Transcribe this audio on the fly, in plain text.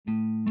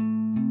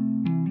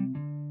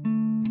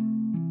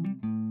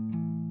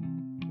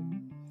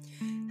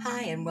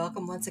and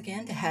welcome once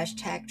again to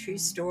Hashtag True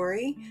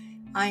Story.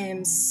 I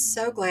am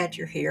so glad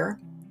you're here,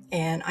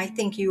 and I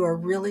think you are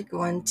really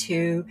going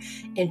to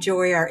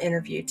enjoy our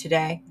interview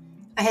today.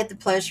 I had the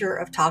pleasure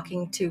of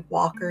talking to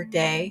Walker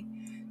Day,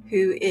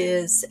 who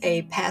is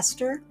a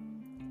pastor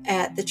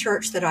at the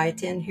church that I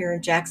attend here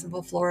in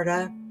Jacksonville,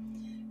 Florida.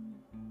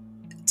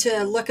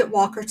 To look at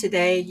Walker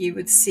today, you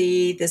would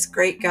see this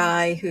great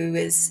guy who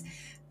is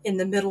in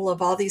the middle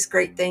of all these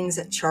great things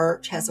at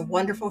church, has a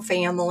wonderful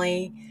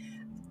family,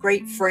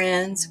 great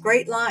friends,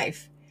 great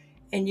life,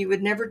 and you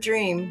would never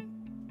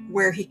dream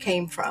where he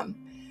came from.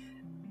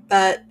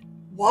 But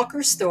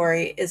Walker's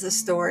story is a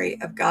story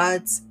of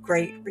God's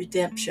great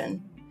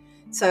redemption.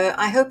 So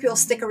I hope you'll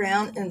stick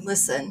around and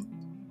listen.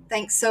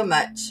 Thanks so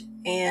much,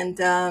 and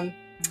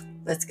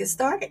let's get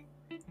started.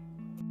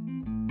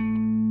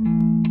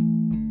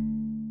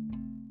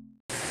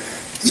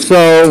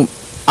 So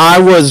I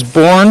was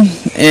born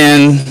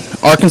in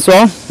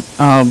Arkansas.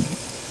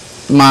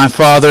 My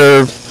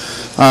father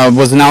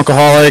was an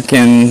alcoholic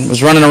and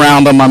was running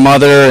around on my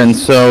mother, and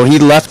so he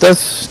left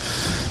us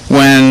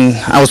when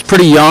I was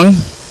pretty young.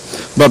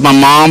 But my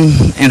mom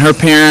and her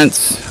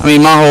parents, my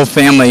whole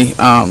family,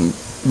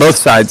 both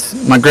sides,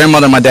 my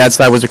grandmother on my dad's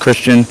side was a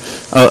Christian,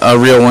 a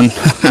real one,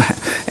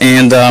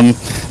 and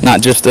not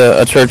just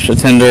a church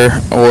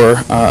attender or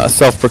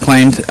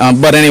self-proclaimed.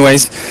 But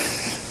anyways,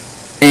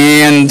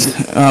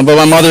 but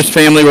my mother's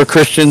family were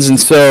Christians, and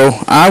so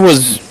I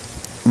was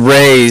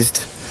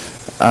raised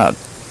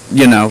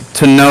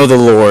to know the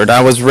Lord.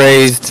 I was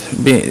raised,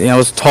 I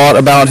was taught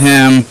about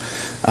Him.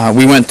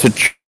 We went to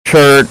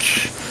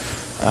church,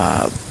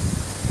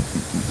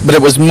 but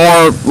it was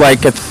more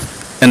like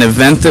an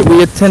event that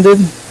we attended.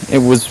 It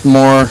was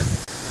more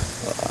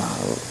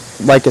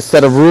like a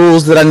set of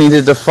rules that I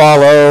needed to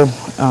follow.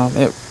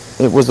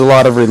 It was a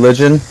lot of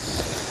religion,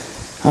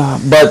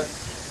 but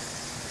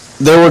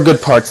there were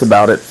good parts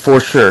about it, for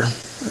sure.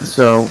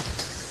 So,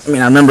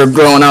 I remember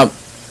growing up,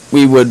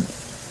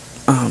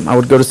 I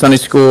would go to Sunday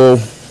school.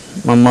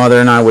 My mother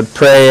and I would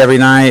pray every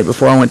night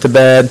before I went to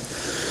bed.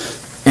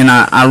 And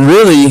I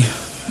really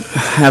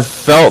have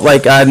felt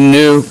like I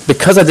knew,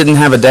 because I didn't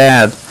have a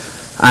dad,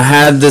 I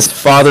had this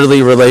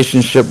fatherly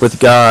relationship with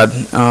God,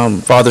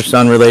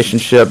 father-son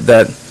relationship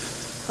that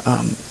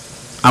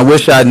I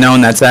wish I had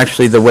known that's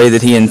actually the way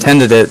that He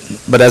intended it.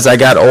 But as I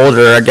got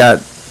older, I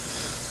got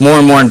more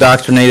and more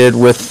indoctrinated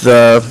with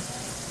God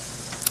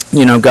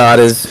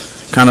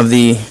is kind of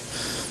the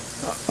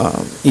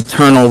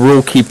eternal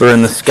rule keeper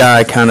in the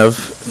sky kind of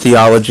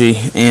theology,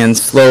 and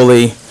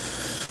slowly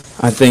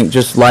I think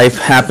just life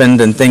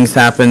happened and things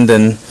happened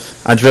and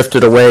I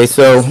drifted away.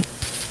 So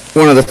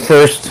one of the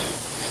first,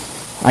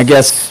 I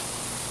guess,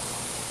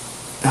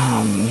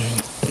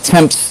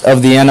 attempts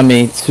of the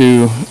enemy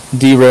to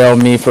derail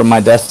me from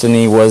my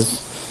destiny was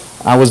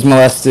I was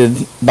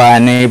molested by a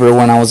neighbor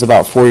when I was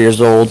about 4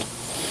 years old.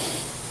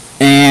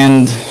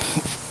 And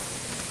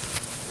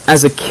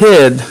as a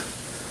kid,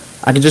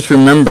 I can just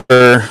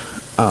remember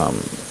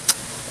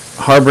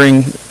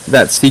harboring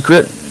that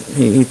secret.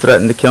 He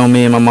threatened to kill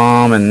me and my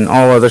mom and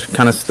all other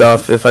kind of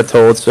stuff if I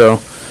told. So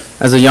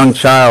as a young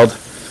child,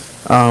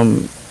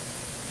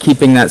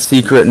 keeping that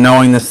secret,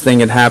 knowing this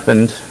thing had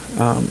happened,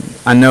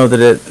 I know that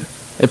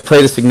it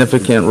played a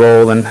significant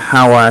role in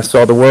how I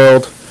saw the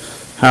world,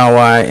 how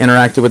I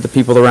interacted with the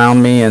people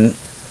around me, and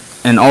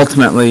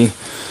ultimately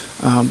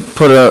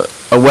put a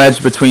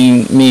wedge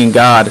between me and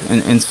God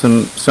in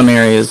some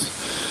areas.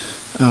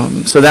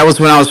 So that was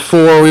when I was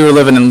 4. We were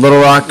living in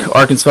Little Rock,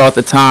 Arkansas at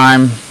the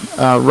time.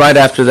 Right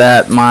after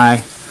that,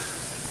 my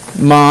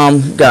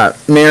mom got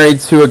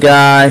married to a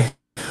guy.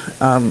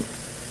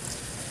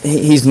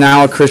 He's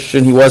now a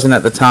Christian. He wasn't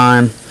at the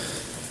time.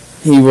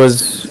 He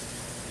was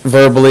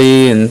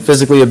verbally and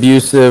physically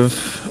abusive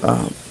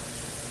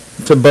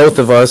to both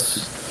of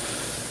us.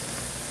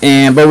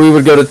 But we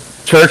would go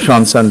to church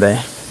on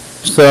Sunday.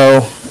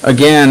 So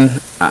again,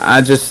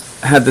 I just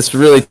had this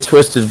really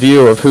twisted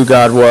view of who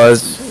God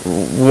was,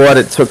 what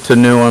it took to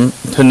know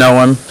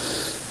Him,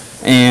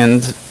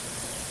 and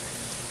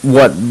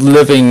what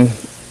living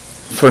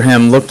for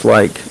Him looked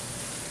like.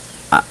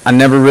 I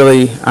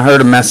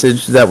heard a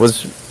message that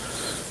was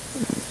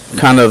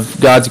kind of,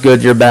 God's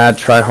good, you're bad,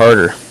 try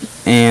harder.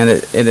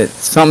 And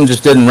something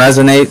just didn't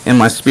resonate in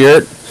my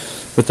spirit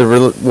with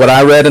what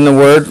I read in the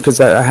Word,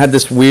 because I had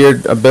this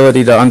weird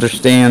ability to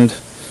understand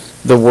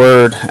the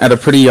Word at a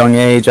pretty young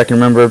age. I can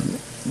remember,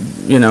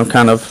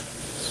 kind of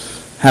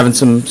having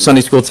some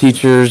Sunday school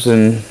teachers,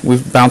 and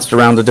we've bounced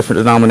around to different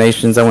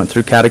denominations. I went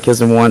through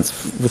catechism once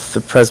with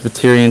the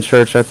Presbyterian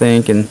church, I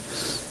think, and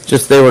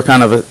just they were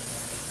kind of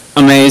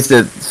amazed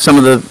at some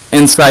of the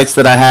insights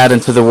that I had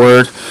into the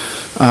Word.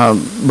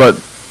 But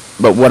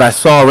what I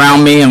saw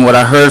around me and what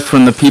I heard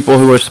from the people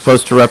who were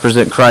supposed to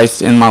represent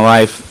Christ in my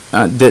life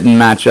didn't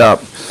match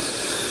up.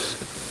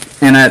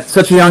 And at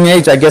such a young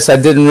age, I guess I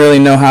didn't really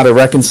know how to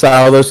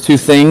reconcile those two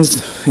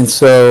things. And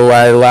so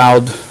I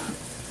allowed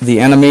the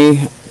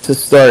enemy to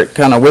start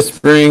kind of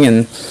whispering.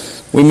 And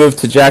we moved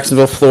to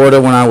Jacksonville, Florida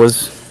when I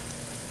was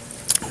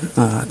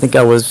I think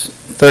I was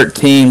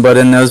 13, but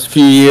in those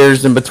few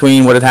years in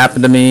between what had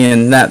happened to me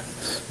and that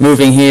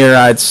moving here,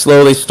 I'd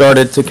slowly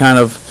started to kind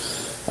of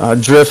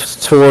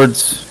drift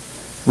towards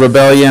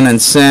rebellion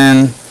and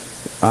sin,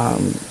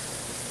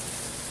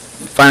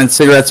 finding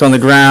cigarettes on the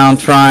ground,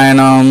 trying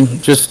them,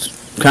 just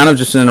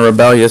in a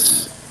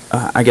rebellious,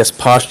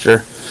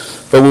 posture.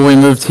 But when we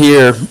moved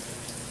here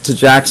to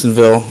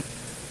Jacksonville,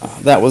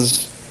 that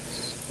was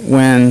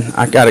when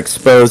I got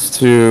exposed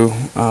to,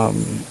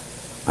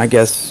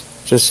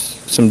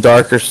 just some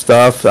darker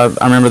stuff. I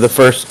remember the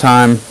first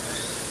time,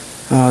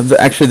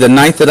 the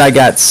night that I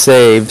got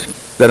saved,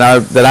 that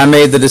I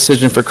made the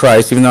decision for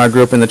Christ, even though I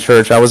grew up in the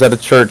church. I was at a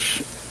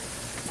church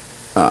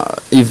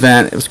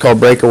event. It was called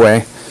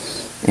Breakaway,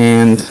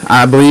 and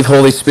I believe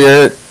Holy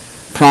Spirit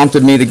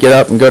prompted me to get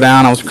up and go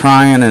down. I was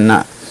crying, and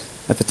at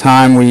the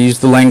time we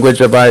used the language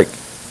of I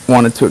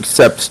wanted to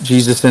accept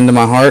Jesus into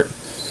my heart,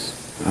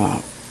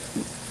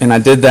 and I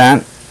did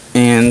that.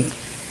 And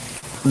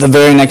the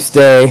very next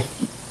day,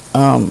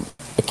 a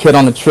kid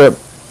on the trip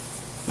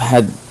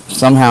had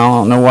somehow, I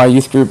don't know why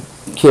youth group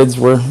kids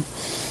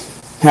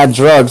had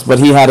drugs, but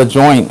he had a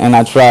joint, and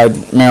I tried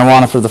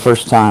marijuana for the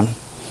first time.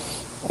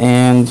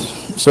 And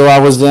so I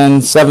was in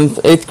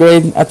 7th, 8th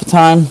grade at the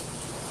time.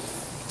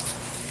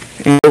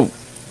 And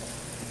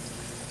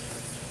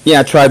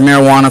I tried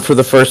marijuana for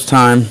the first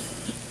time.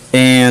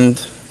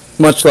 And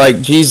much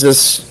like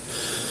Jesus,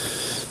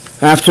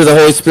 after the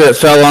Holy Spirit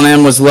fell on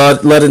him, was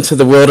led into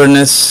the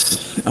wilderness,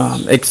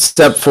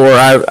 except for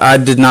I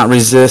did not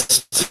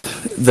resist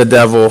the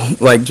devil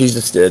like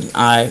Jesus did.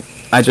 I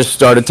just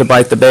started to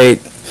bite the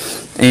bait,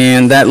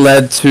 and that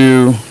led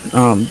to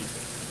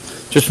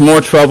just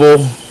more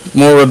trouble,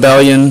 more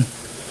rebellion.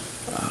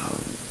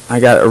 I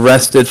got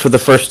arrested for the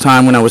first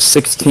time when I was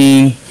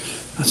 16.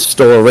 I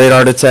stole a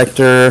radar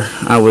detector.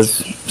 I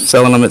was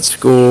selling them at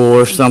school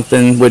or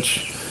something,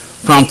 which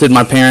prompted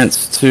my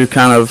parents to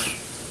kind of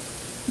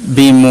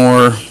be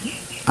more,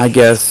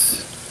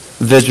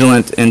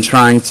 vigilant in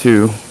trying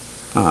to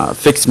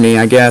fix me,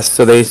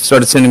 So they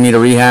started sending me to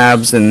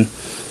rehabs and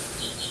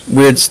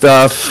weird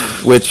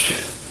stuff, which,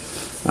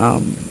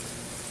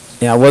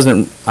 I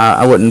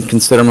wouldn't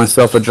consider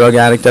myself a drug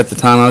addict at the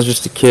time. I was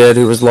just a kid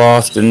who was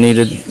lost and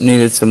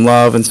needed some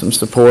love and some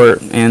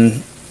support,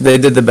 and they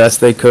did the best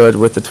they could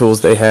with the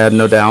tools they had,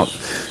 no doubt.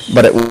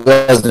 But it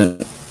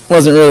wasn't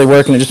really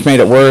working. It just made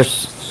it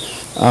worse.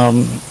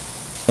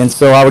 And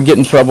so I would get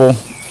in trouble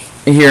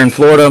here in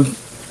Florida,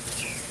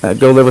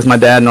 go live with my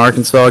dad in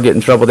Arkansas, get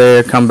in trouble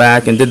there, come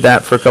back, and did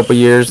that for a couple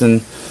years.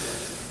 And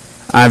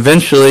I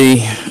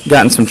eventually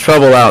got in some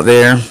trouble out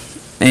there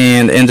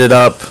and ended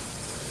up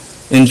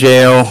in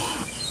jail,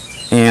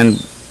 and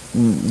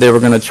they were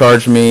going to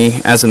charge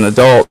me as an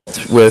adult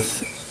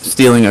with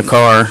stealing a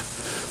car,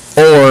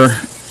 or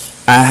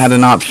I had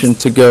an option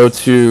to go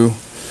to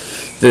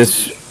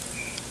this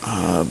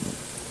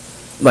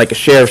like a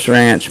sheriff's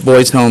ranch,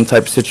 boys home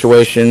type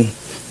situation.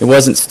 It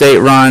wasn't state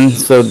run,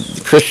 so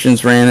the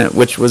Christians ran it,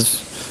 which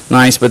was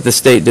nice, but the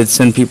state did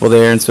send people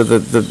there, and so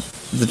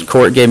the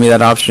court gave me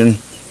that option.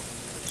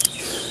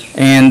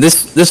 And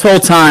this whole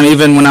time,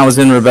 even when I was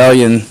in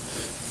rebellion,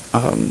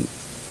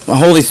 the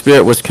Holy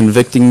Spirit was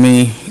convicting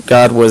me.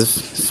 God was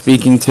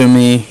speaking to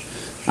me.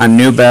 I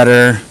knew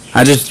better.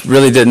 I just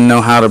really didn't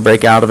know how to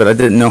break out of it. I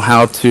didn't know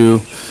how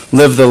to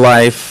live the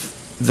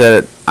life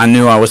that I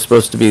knew I was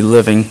supposed to be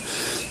living.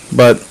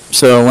 But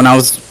so when I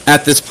was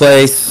at this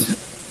place,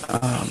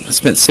 I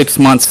spent 6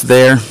 months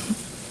there,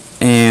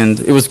 and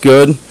it was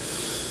good.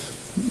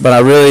 But I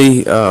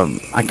really,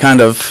 I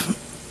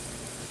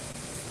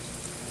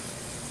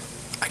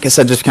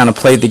just kind of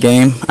played the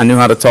game. I knew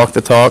how to talk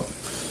the talk.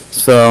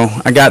 So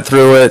I got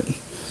through it,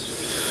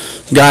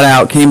 got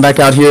out, came back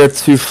out here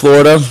to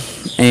Florida,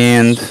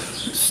 and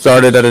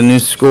started at a new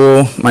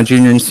school my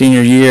junior and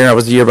senior year. I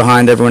was a year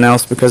behind everyone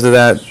else because of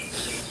that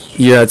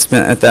year I'd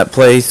spent at that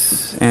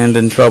place and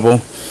in trouble.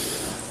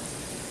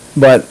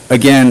 But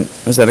again,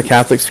 I was at a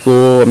Catholic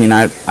school. I mean,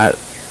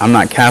 I'm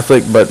not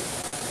Catholic, but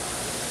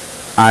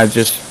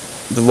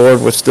the Lord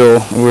was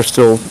we were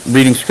still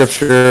reading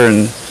scripture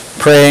and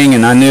praying,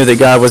 and I knew that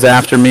God was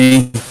after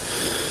me.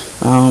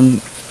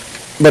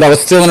 But I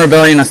was still in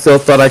rebellion. I still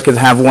thought I could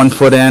have one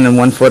foot in and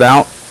one foot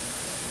out.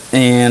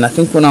 And I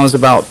think when I was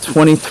about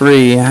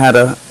 23, I had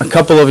a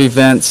couple of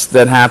events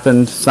that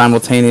happened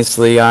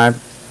simultaneously. I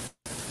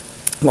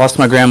lost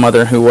my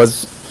grandmother, who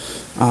was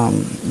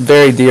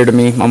very dear to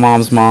me, my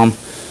mom's mom.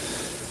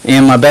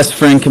 And my best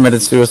friend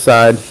committed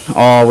suicide,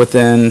 all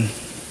within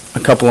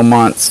a couple of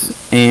months.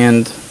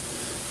 And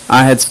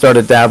I had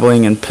started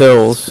dabbling in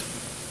pills.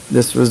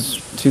 This was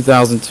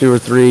 2002 or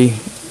 3,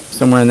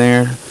 somewhere in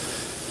there.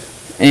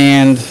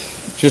 And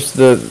just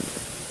the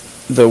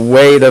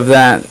weight of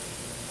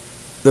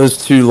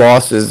those two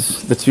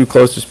losses, the two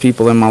closest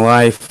people in my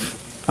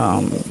life,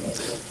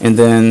 and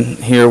then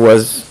here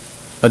was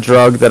a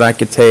drug that I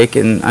could take,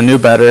 and I knew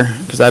better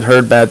because I'd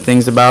heard bad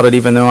things about it,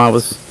 even though I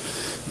was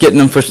getting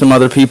them for some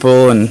other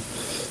people, and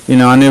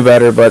I knew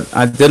better. But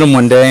I did them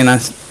one day, and I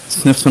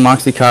sniffed some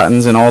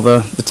Oxycontins, and all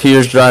the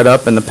tears dried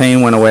up and the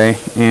pain went away,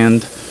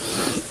 and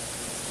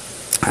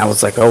I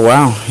was like, oh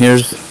wow,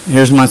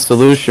 here's my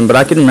solution. But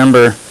I can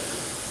remember,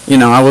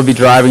 I would be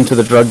driving to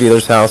the drug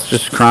dealer's house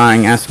just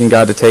crying, asking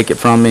God to take it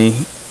from me,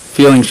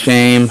 feeling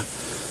shame,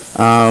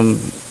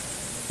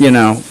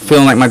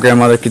 feeling like my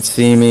grandmother could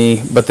see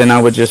me, but then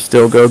I would just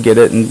still go get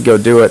it and go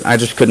do it. I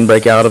just couldn't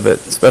break out of it,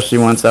 especially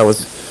once I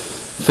was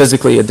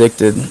physically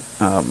addicted.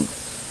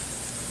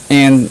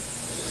 And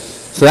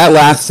so that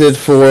lasted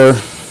for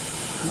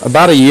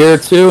about a year or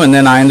two, and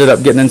then I ended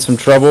up getting in some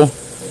trouble.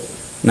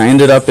 And I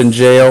ended up in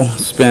jail,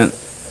 spent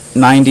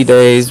 90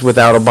 days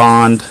without a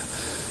bond,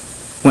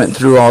 went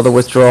through all the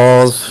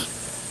withdrawals,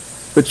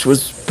 which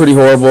was pretty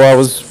horrible. I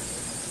was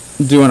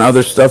doing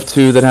other stuff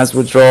too that has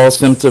withdrawal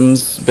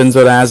symptoms,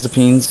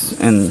 benzodiazepines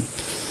and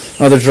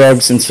other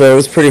drugs, and so it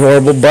was pretty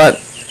horrible.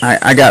 But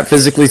I got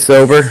physically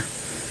sober,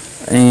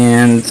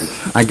 and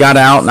I got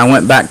out, and I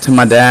went back to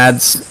my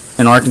dad's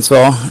in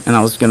Arkansas, and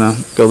I was gonna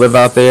go live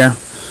out there.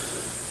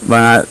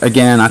 But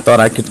again, I thought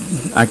I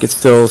could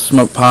still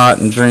smoke pot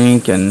and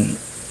drink and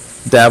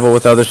dabble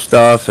with other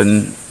stuff,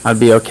 and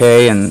I'd be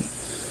okay. And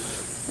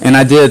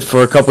I did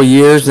for a couple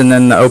years, and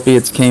then the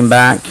opiates came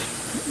back.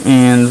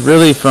 And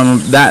really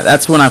from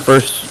that's when I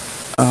first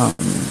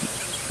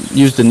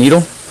used a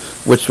needle,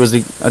 which was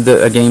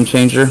a game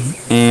changer.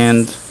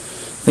 And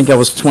I think I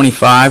was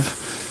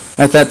 25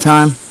 at that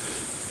time.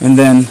 And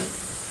then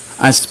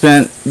I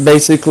spent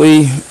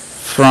basically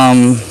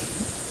from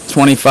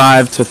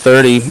 25 to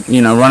 30,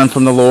 running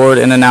from the Lord,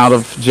 in and out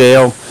of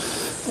jail,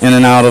 in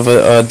and out of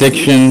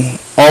addiction,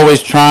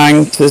 always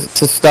trying to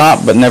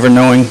stop, but never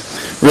knowing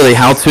really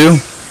how to.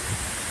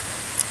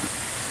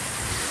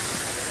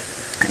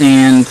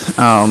 And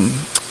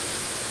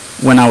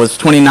when I was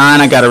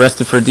 29, I got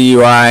arrested for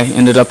DUI,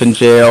 ended up in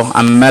jail.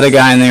 I met a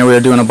guy in there. We were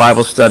doing a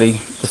Bible study.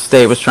 The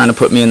state was trying to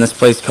put me in this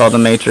place called the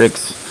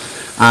Matrix.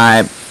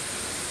 I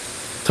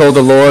told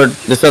the Lord,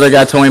 this other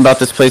guy told me about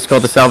this place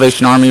called the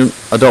Salvation Army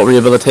Adult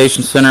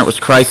Rehabilitation Center. It was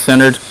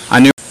Christ-centered.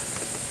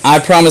 I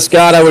promised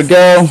God I would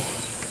go.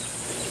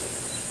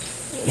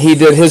 He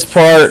did his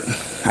part.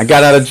 I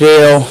got out of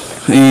jail,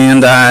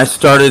 and I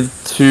started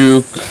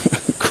to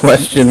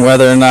question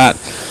whether or not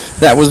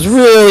that was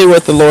really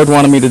what the Lord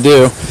wanted me to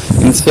do.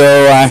 And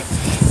so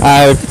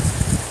I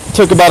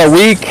took about a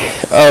week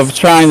of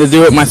trying to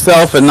do it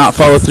myself and not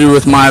follow through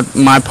with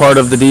my part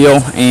of the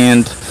deal,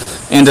 and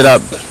ended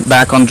up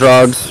back on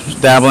drugs,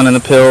 dabbling in the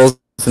pills.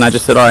 And I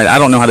just said, all right, I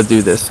don't know how to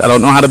do this. I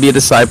don't know how to be a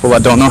disciple. I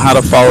don't know how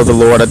to follow the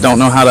Lord. I don't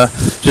know how to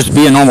just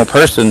be a normal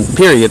person,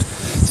 period.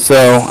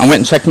 So I went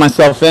and checked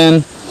myself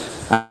in.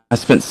 I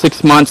spent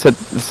 6 months at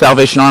the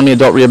Salvation Army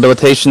Adult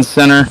Rehabilitation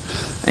Center.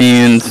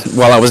 And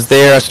while I was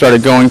there, I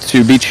started going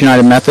to Beach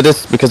United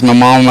Methodist because my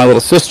mom and my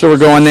little sister were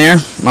going there.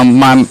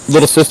 My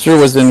little sister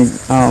was in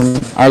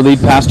our lead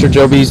pastor,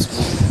 Joby's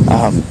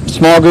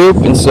small group,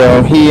 and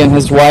so he and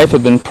his wife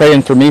had been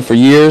praying for me for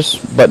years,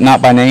 but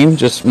not by name,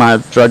 just my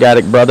drug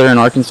addict brother in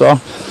Arkansas.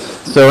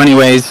 So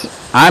anyways,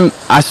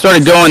 I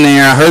started going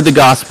there. I heard the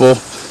gospel,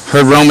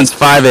 heard Romans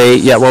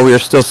 5:8, yet while we were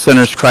still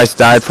sinners, Christ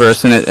died for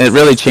us, and it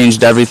really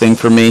changed everything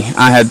for me.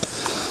 I had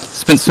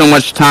spent so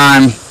much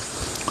time,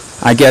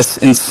 I guess,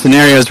 in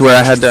scenarios where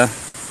I had to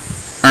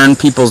earn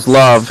people's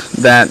love,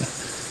 that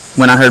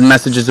when I heard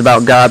messages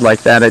about God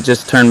like that, it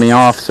just turned me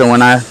off. So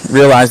when I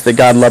realized that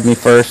God loved me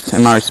first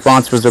and my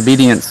response was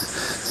obedience,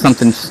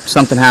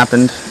 something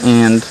happened,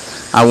 and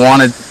I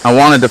wanted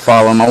to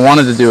follow him. I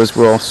wanted to do his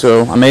will.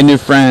 So I made new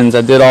friends.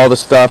 I did all the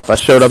stuff. I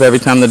showed up every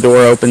time the door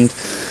opened,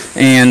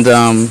 and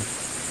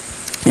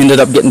ended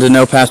up getting to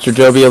know Pastor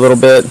Joby a little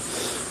bit.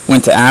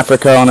 Went to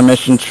Africa on a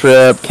mission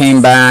trip, came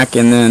back,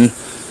 and then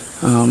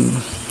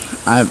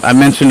I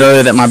mentioned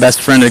earlier that my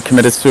best friend had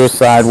committed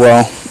suicide.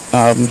 Well,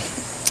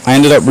 I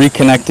ended up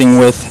reconnecting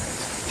with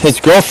his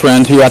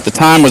girlfriend, who at the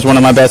time was one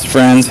of my best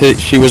friends.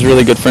 She was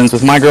really good friends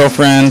with my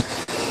girlfriend.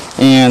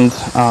 And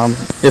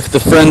if the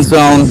friend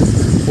zone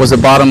was a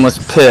bottomless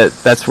pit,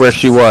 that's where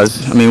she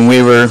was. I mean,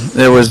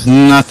 there was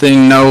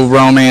nothing, no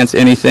romance,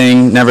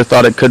 anything, never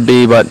thought it could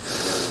be, but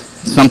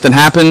something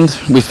happened.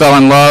 We fell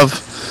in love,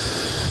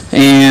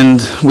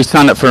 and we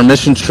signed up for a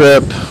mission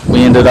trip.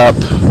 We ended up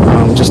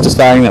just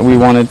deciding that we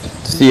wanted to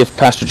see if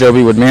Pastor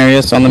Joby would marry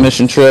us on the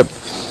mission trip.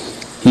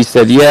 He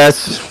said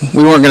yes.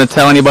 We weren't going to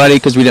tell anybody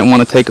because we didn't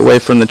want to take away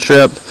from the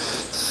trip.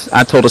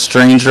 I told a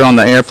stranger on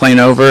the airplane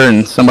over,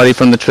 and somebody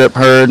from the trip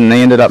heard, and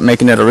they ended up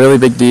making it a really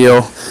big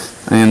deal.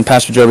 And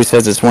Pastor Joby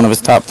says it's one of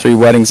his top 3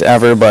 weddings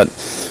ever, but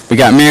we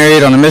got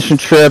married on a mission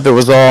trip. It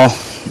was all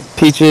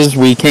peaches.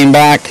 We came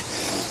back.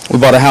 We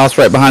bought a house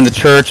right behind the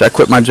church. I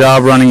quit my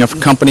job running a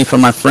company for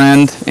my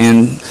friend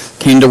and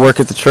came to work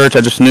at the church.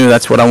 I just knew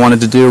that's what I wanted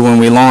to do when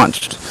we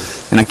launched.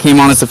 And I came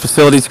on as a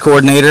facilities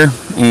coordinator,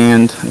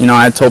 and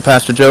I had told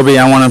Pastor Joby,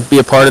 I want to be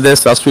a part of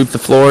this. I'll sweep the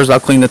floors,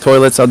 I'll clean the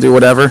toilets, I'll do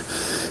whatever.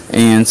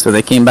 And so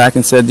they came back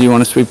and said, do you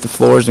want to sweep the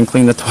floors and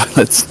clean the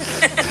toilets?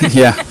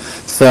 Yeah.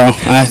 So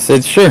I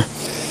said, sure.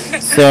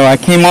 So I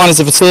came on as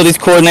a facilities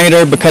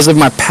coordinator because of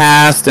my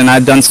past, and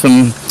I'd done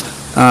some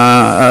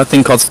a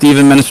thing called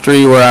Stephen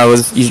Ministry, where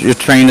you're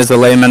trained as a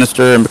lay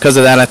minister, and because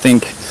of that, I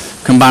think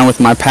combined with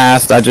my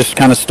past, I just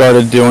kind of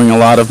started doing a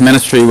lot of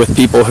ministry with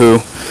people who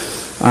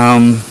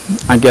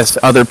I guess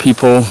other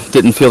people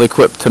didn't feel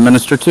equipped to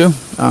minister to,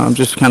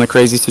 just kind of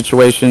crazy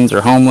situations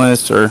or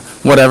homeless or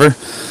whatever.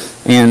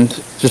 And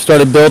just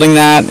started building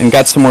that and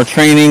got some more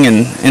training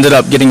and ended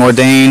up getting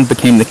ordained,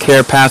 became the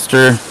care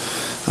pastor.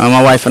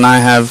 My wife and I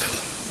have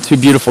 2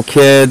 beautiful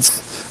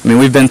kids. I mean,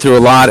 we've been through a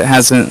lot. It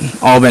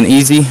hasn't all been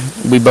easy.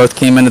 We both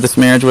came into this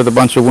marriage with a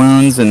bunch of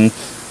wounds and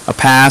a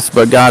past,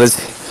 but God has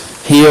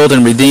healed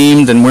and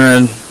redeemed, and we're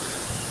in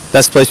the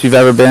best place we've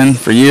ever been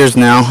for years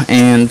now.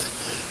 And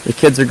the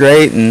kids are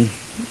great, and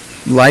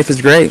life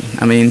is great.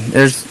 I mean,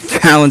 there's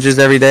challenges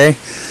every day,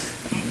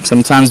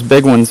 sometimes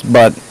big ones,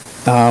 but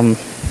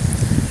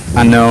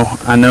I know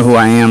who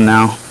I am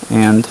now,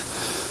 and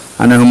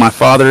I know who my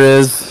Father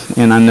is,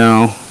 and I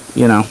know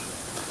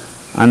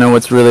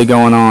what's really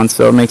going on.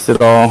 So it makes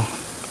it all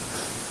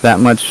that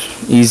much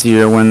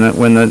easier when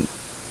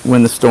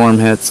the storm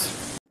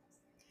hits.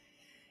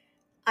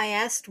 I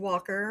asked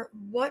Walker,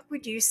 what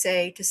would you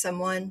say to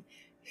someone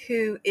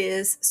who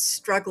is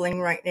struggling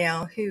right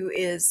now, who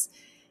is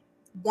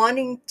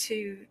wanting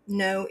to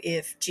know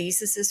if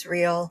Jesus is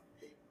real,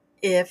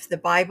 if the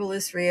Bible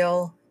is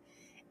real,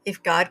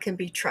 if God can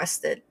be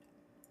trusted?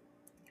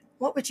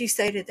 What would you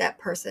say to that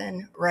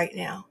person right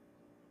now?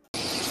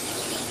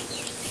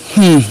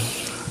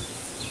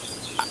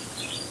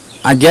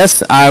 I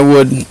guess I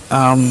would,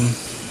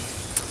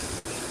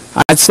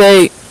 I'd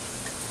say,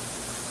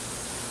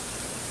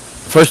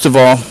 first of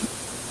all,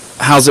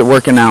 how's it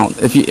working out?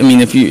 If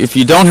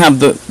you don't have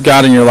the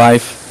God in your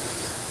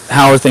life,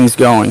 how are things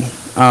going?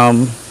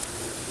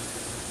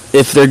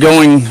 If they're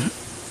going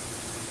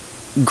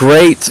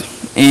great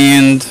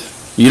and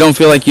you don't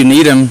feel like you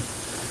need Him,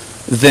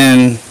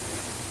 then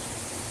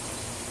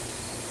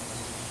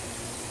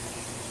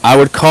I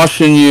would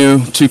caution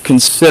you to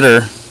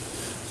consider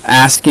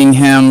asking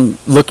Him,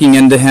 looking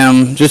into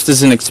Him, just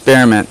as an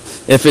experiment.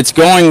 If it's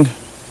going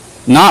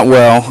not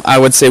well, I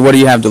would say, what do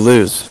you have to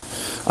lose?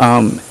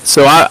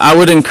 So I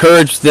would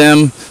encourage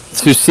them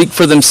to seek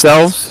for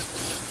themselves,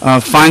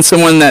 find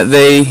someone that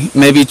they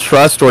maybe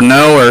trust or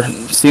know or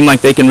seem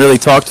like they can really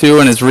talk to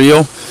and is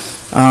real.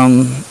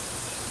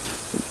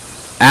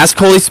 Ask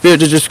Holy Spirit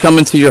to just come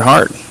into your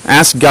heart.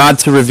 Ask God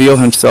to reveal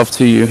Himself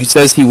to you. He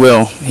says He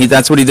will.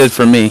 That's what He did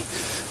for me.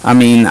 I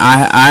mean,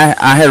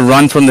 I had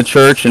run from the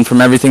church and from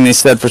everything they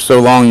said for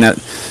so long that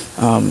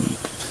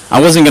I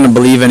wasn't going to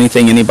believe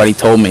anything anybody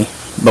told me.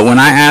 But when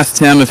I asked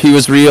Him if He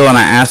was real and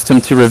I asked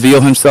Him to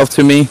reveal Himself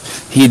to me,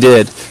 He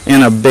did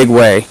in a big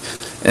way.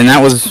 And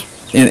that was,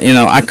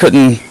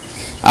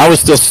 I was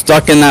still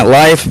stuck in that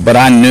life, but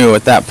I knew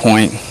at that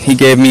point He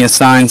gave me a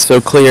sign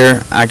so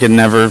clear I could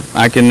never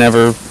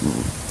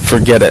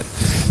forget it.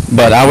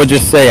 But I would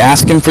just say,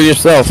 ask Him for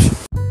yourself.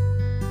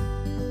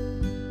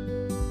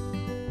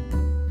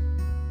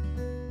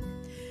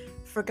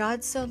 For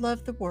God so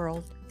loved the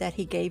world that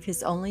He gave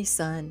His only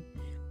Son,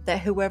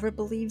 that whoever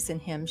believes in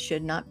Him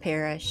should not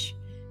perish,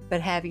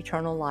 but have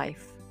eternal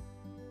life.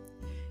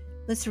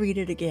 Let's read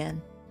it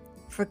again.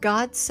 For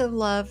God so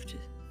loved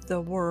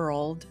the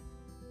world.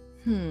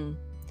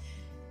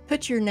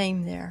 Put your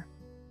name there.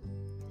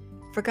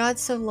 For God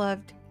so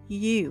loved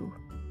you,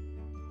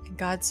 and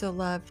God so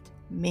loved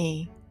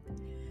me,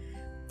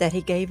 that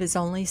He gave His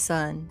only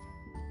Son,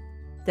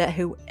 that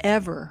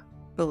whoever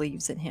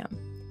believes in Him,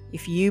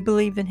 if you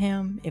believe in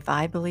Him, if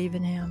I believe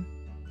in Him,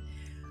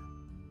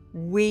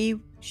 we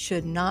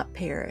should not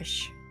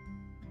perish,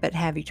 but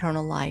have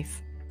eternal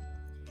life.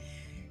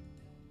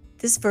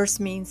 This verse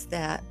means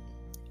that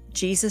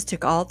Jesus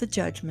took all the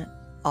judgment,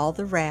 all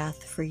the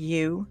wrath for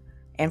you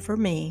and for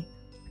me,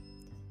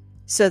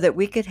 so that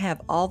we could have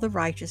all the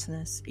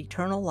righteousness,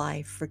 eternal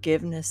life,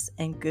 forgiveness,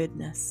 and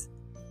goodness.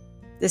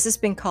 This has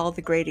been called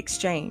the Great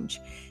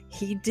Exchange.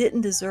 He didn't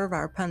deserve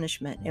our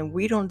punishment, and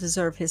we don't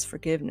deserve His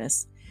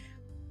forgiveness,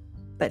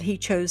 but He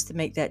chose to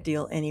make that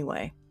deal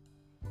anyway.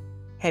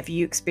 Have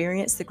you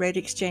experienced the Great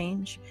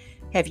Exchange?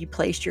 Have you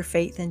placed your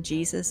faith in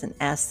Jesus and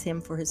asked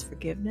Him for His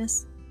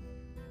forgiveness?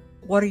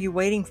 What are you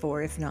waiting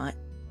for if not?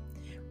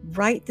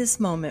 Right this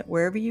moment,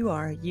 wherever you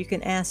are, you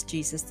can ask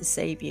Jesus to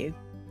save you.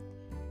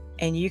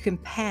 And you can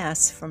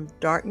pass from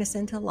darkness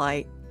into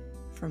light,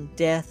 from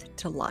death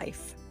to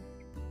life.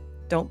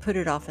 Don't put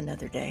it off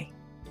another day.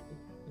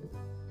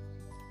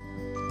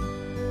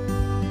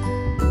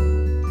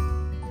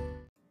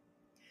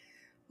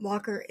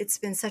 Walker, it's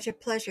been such a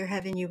pleasure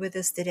having you with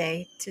us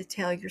today to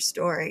tell your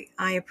story.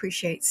 I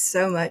appreciate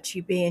so much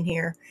you being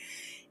here.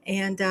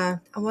 And I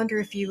wonder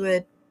if you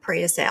would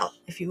pray us out,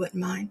 if you wouldn't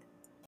mind.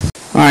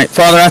 All right,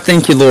 Father, I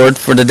thank you, Lord,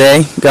 for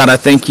today. God, I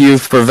thank you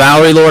for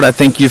Valerie, Lord. I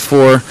thank you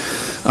for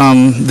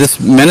this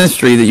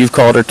ministry that you've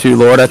called her to,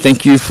 Lord. I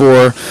thank you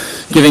for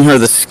giving her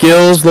the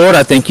skills, Lord.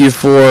 I thank you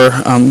for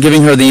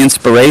giving her the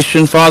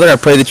inspiration, Father. I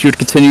pray that you would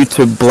continue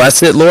to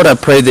bless it, Lord. I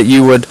pray that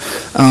you would,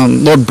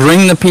 Lord,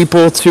 bring the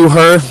people to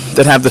her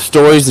that have the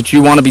stories that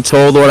you want to be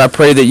told, Lord. I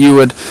pray that you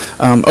would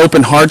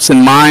open hearts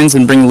and minds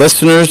and bring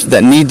listeners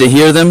that need to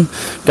hear them.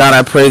 God,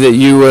 I pray that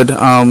you would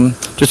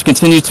just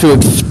continue to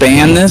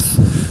expand this.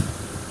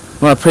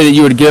 Lord, I pray that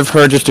you would give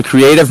her just a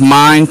creative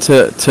mind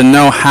to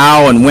know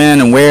how and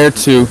when and where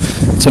to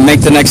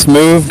make the next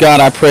move. God,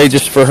 I pray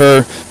just for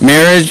her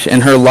marriage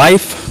and her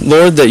life,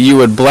 Lord, that you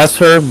would bless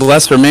her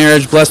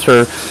marriage, bless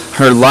her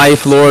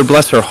life, Lord,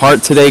 bless her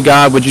heart today,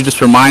 God. Would you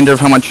just remind her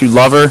of how much you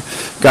love her?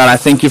 God, I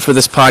thank you for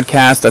this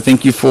podcast. I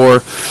thank you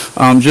for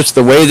just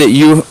the way that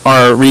you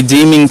are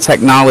redeeming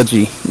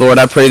technology. Lord,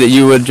 I pray that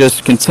you would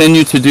just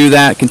continue to do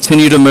that,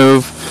 continue to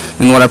move,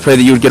 and Lord, I pray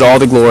that you would get all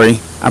the glory.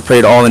 I pray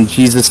it all in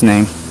Jesus'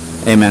 name.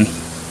 Amen.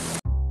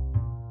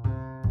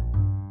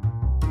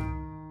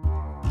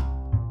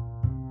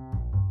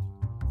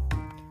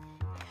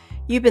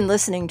 You've been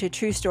listening to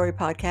True Story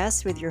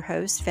Podcast with your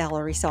host,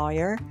 Valerie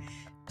Sawyer.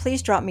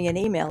 Please drop me an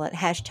email at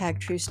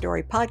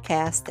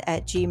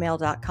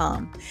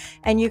hashtagtruestorypodcast@gmail.com.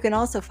 And you can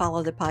also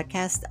follow the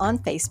podcast on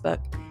Facebook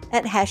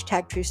at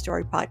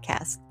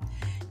hashtagtruestorypodcast.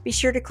 Be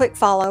sure to click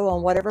follow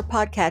on whatever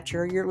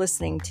podcatcher you're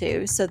listening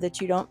to so that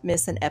you don't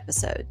miss an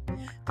episode.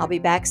 I'll be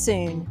back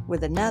soon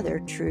with another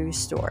true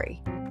story.